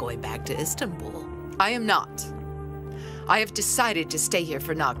are you going back to Istanbul? I am not. I have decided to stay here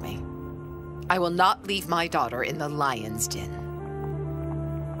for Nağme. I will not leave my daughter in the lion's den.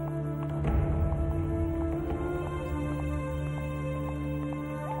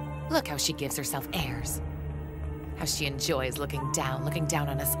 Look how she gives herself airs. How she enjoys looking down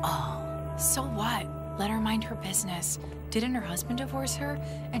on us all. So what? Let her mind her business. Didn't her husband divorce her,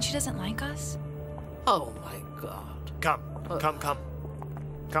 and she doesn't like us? Oh my God. Come.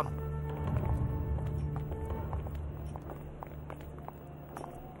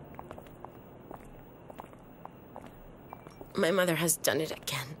 My mother has done it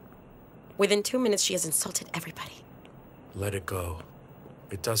again. Within 2 minutes, she has insulted everybody. Let it go.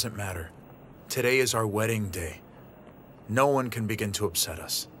 It doesn't matter. Today is our wedding day. No one can begin to upset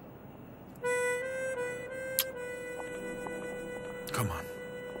us. Come on.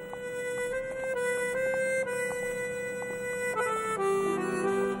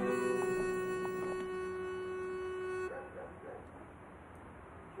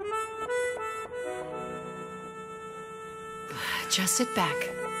 Just sit back.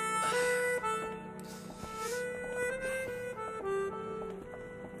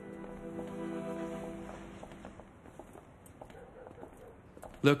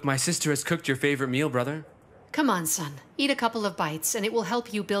 Look, my sister has cooked your favorite meal, brother. Come on, son. Eat a couple of bites, and it will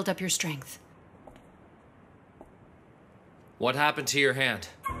help you build up your strength. What happened to your hand?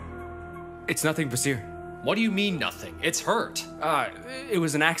 It's nothing, Basir. What do you mean nothing? It's hurt. It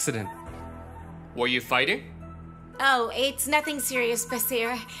was an accident. Were you fighting? Oh, it's nothing serious,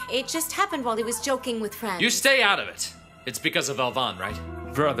 Basir. It just happened while he was joking with friends. You stay out of it. It's because of Elvan, right?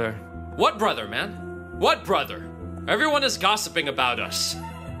 Brother. What brother, man? What brother? Everyone is gossiping about us.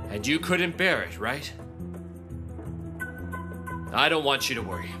 And you couldn't bear it, right? I don't want you to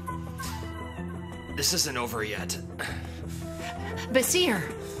worry. This isn't over yet. Basir,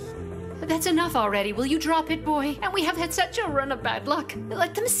 that's enough already. Will you drop it, boy? And we have had such a run of bad luck.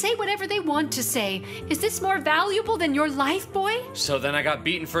 Let them say whatever they want to say. Is this more valuable than your life, boy? So then I got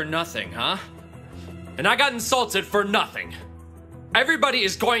beaten for nothing, huh? And I got insulted for nothing. Everybody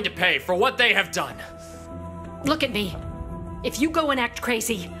is going to pay for what they have done. Look at me. If you go and act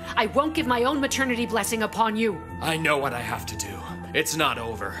crazy, I won't give my own maternity blessing upon you. I know what I have to do. It's not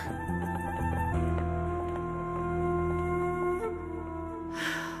over.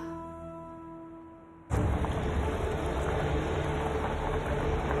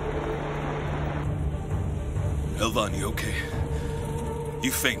 Elvan, you okay?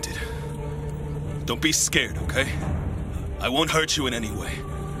 You fainted. Don't be scared, okay? I won't hurt you in any way.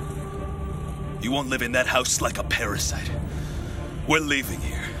 You won't live in that house like a parasite. We're leaving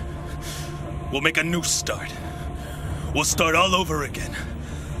here. We'll make a new start. We'll start all over again.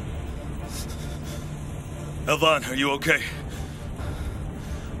 Elvan, are you okay?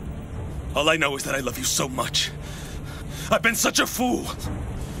 All I know is that I love you so much. I've been such a fool.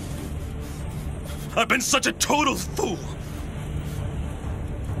 I've been such a total fool.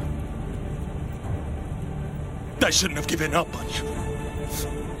 I shouldn't have given up on you.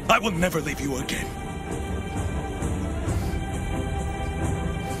 I will never leave you again.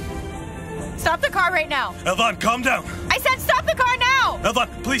 Stop the car right now. Elvan, calm down. I said stop the car now.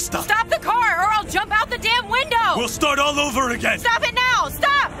 Elvan, please stop. Stop the car or I'll jump out the damn window. We'll start all over again. Stop it now.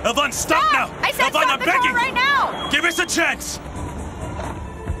 Stop. Elvan, stop now. I said Elvan, stop I'm the begging. car right now. Give us a chance.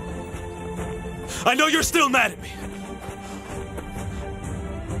 I know you're still mad at me.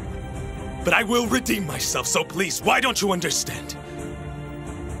 But I will redeem myself, so please, why don't you understand?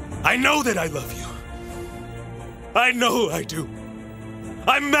 I know that I love you. I know I do.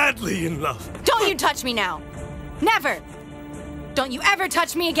 I'm madly in love. Don't you touch me now. Never. Don't you ever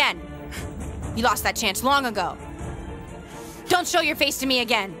touch me again. You lost that chance long ago. Don't show your face to me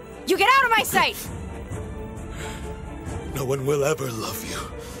again. You get out of my sight. No one will ever love you.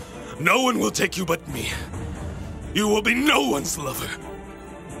 No one will take you but me. You will be no one's lover.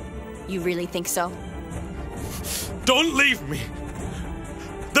 You really think so? Don't leave me.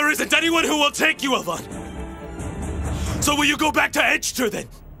 There isn't anyone who will take you, Elvan. So will you go back to Ejder then?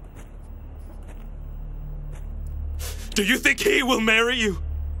 Do you think he will marry you?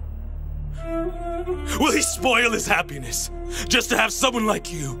 Will he spoil his happiness just to have someone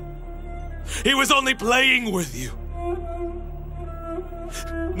like you? He was only playing with you.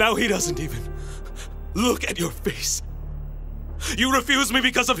 Now he doesn't even look at your face. You refuse me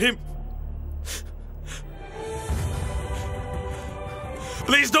because of him.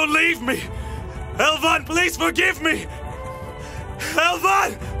 Please don't leave me! Elvan, please forgive me!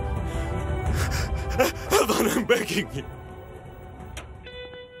 Elvan! Elvan, I'm begging you.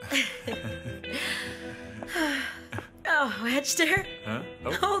 Oh, Ejder? Huh?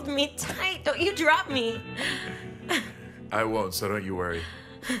 Oh. Hold me tight. Don't you drop me. I won't, so don't you worry.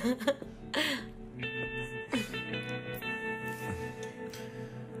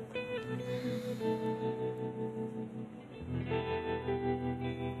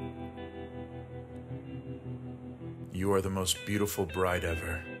 You are the most beautiful bride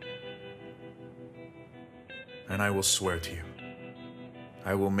ever. And I will swear to you,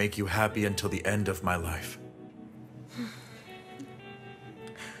 I will make you happy until the end of my life.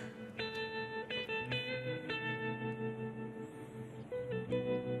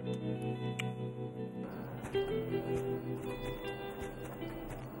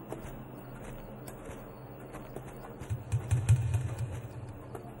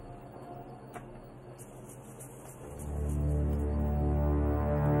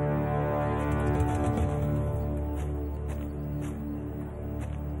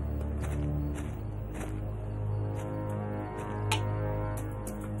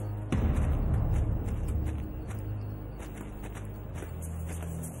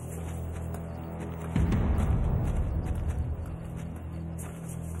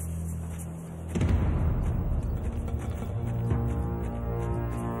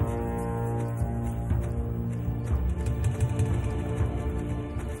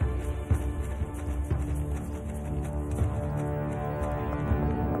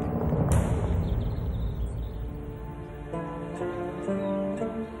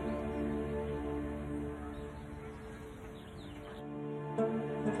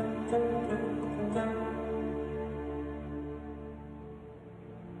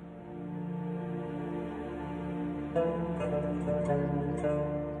 Tayyar.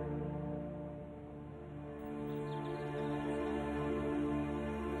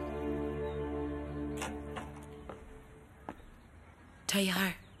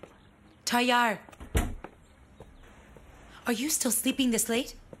 Tayyar. Are you still sleeping this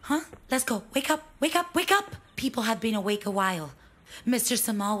late? Huh? Let's go. Wake up, wake up, wake up! People have been awake a while. Mr.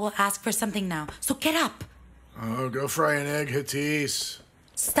 Samal will ask for something now, so get up. Oh, go fry an egg, Hatis.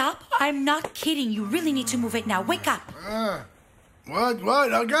 Stop. I'm not kidding. You really need to move it now. Wake up.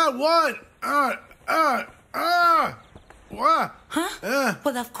 What? I got what? What? Huh?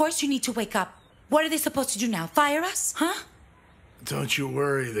 Well, of course you need to wake up. What are they supposed to do now? Fire us? Huh? Don't you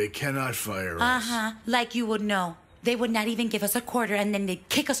worry. They cannot fire us. Uh-huh. Like you would know. They would not even give us a quarter and then they'd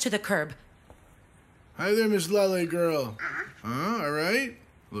kick us to the curb. Hi there, Miss Lale girl. Huh? All right?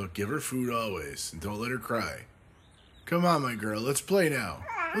 Look, give her food always, and don't let her cry. Come on, my girl. Let's play now.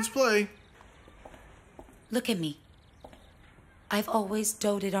 Let's play. Look at me. I've always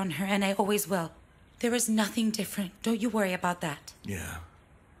doted on her, and I always will. There is nothing different. Don't you worry about that. Yeah.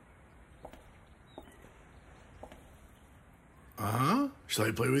 Uh-huh. Shall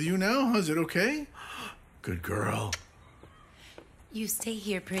I play with you now? Is it okay? Good girl. You stay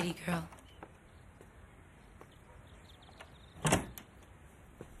here, pretty girl.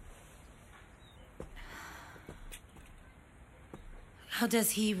 How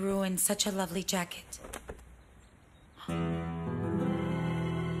does he ruin such a lovely jacket?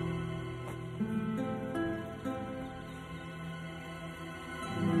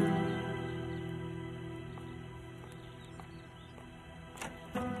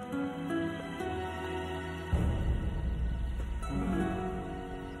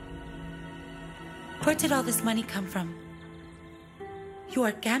 Where did all this money come from? You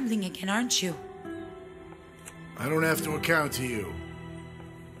are gambling again, aren't you? I don't have to account to you.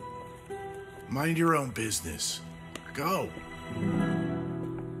 Mind your own business. Go.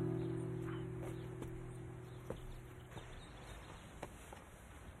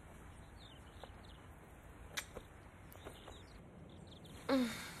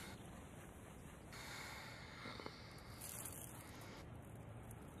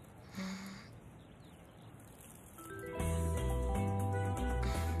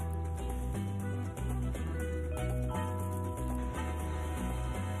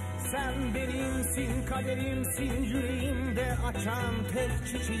 Sen benimsin, kaderimsin, yüreğimde açan tek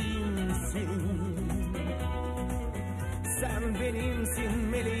çiçeğimsin. Sen benimsin,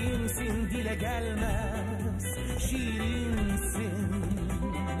 meleğimsin, dile gelmez şiirimsin.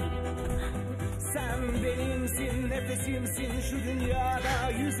 Sen benimsin, nefesimsin, şu dünyada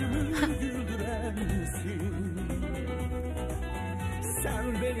yüzümü güldürensin.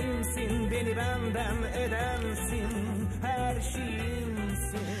 Sen benimsin, beni benden edensin, her şeyimsin.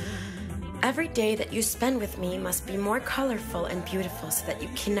 Every day that you spend with me must be more colorful and beautiful so that you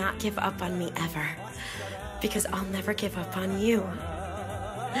cannot give up on me ever. Because I'll never give up on you.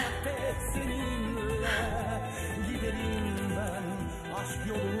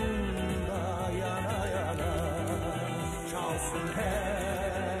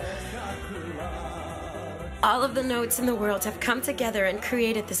 All of the notes in the world have come together and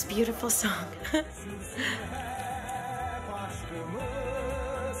created this beautiful song.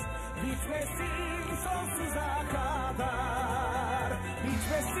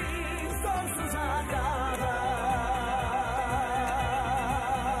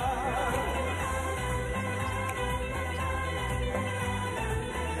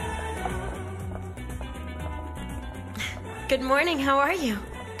 Good morning, how are you?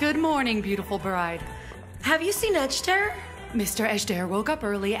 Good morning, beautiful bride. Have you seen Ejder? Mr. Ejder woke up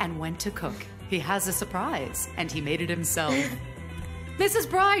early and went to cook. He has a surprise, and he made it himself. Mrs.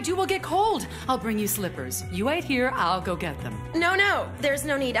 Bride, you will get cold. I'll bring you slippers. You wait here, I'll go get them. No, there's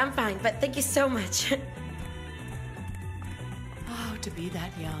no need. I'm fine, but thank you so much. Oh, to be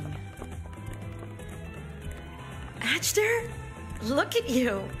that young. Ejder, look at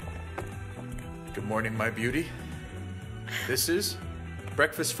you. Good morning, my beauty. This is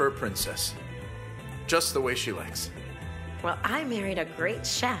breakfast for a princess. Just the way she likes. Well, I married a great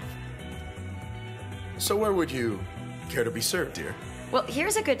chef. So where would you care to be served, dear? Well,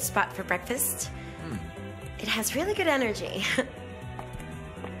 here's a good spot for breakfast. It has really good energy.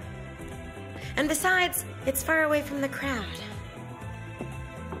 And besides, it's far away from the crowd.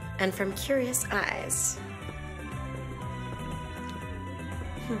 And from curious eyes.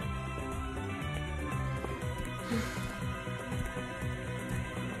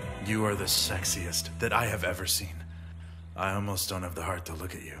 You are the sexiest that I have ever seen. I almost don't have the heart to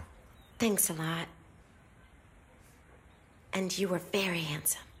look at you. Thanks a lot. And you were very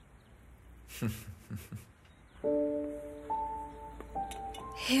handsome.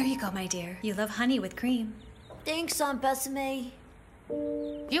 Here you go, my dear. You love honey with cream. Thanks, Aunt Besame.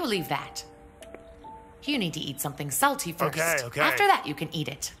 You leave that. You need to eat something salty first. Okay. After that, you can eat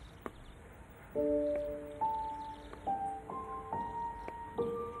it.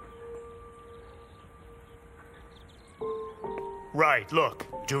 Right, look.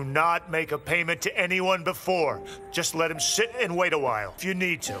 Do not make a payment to anyone before. Just let him sit and wait a while, if you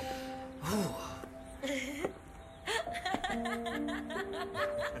need to.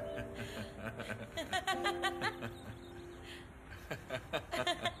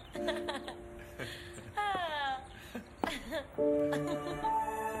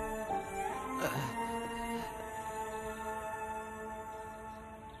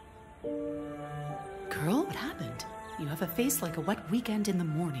 Girl, what happened? You have a face like a wet weekend in the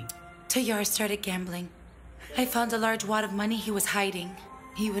morning. Tayar started gambling. I found a large wad of money he was hiding.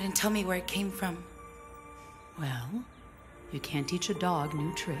 He wouldn't tell me where it came from. Well, you can't teach a dog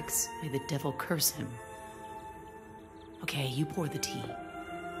new tricks. May the devil curse him. Okay, you pour the tea.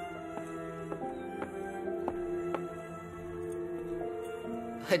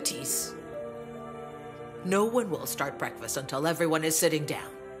 Hatis. No one will start breakfast until everyone is sitting down.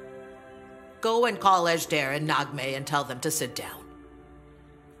 Go and call Ejder and Nağme and tell them to sit down.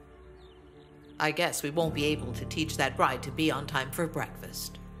 I guess we won't be able to teach that bride to be on time for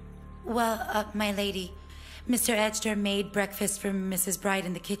breakfast. Well, my lady, Mr. Ejder made breakfast for Mrs. Bride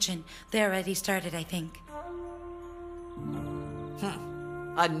in the kitchen. They already started, I think.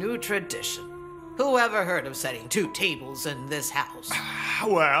 A new tradition. Who ever heard of setting 2 tables in this house?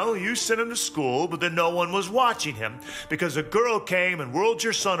 Well, you sent him to school, but then no one was watching him because a girl came and whirled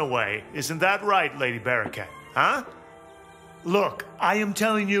your son away. Isn't that right, Lady Barakat? Huh? Look, I am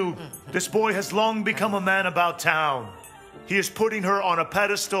telling you, this boy has long become a man about town. He is putting her on a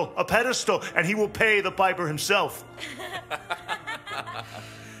pedestal, and he will pay the piper himself.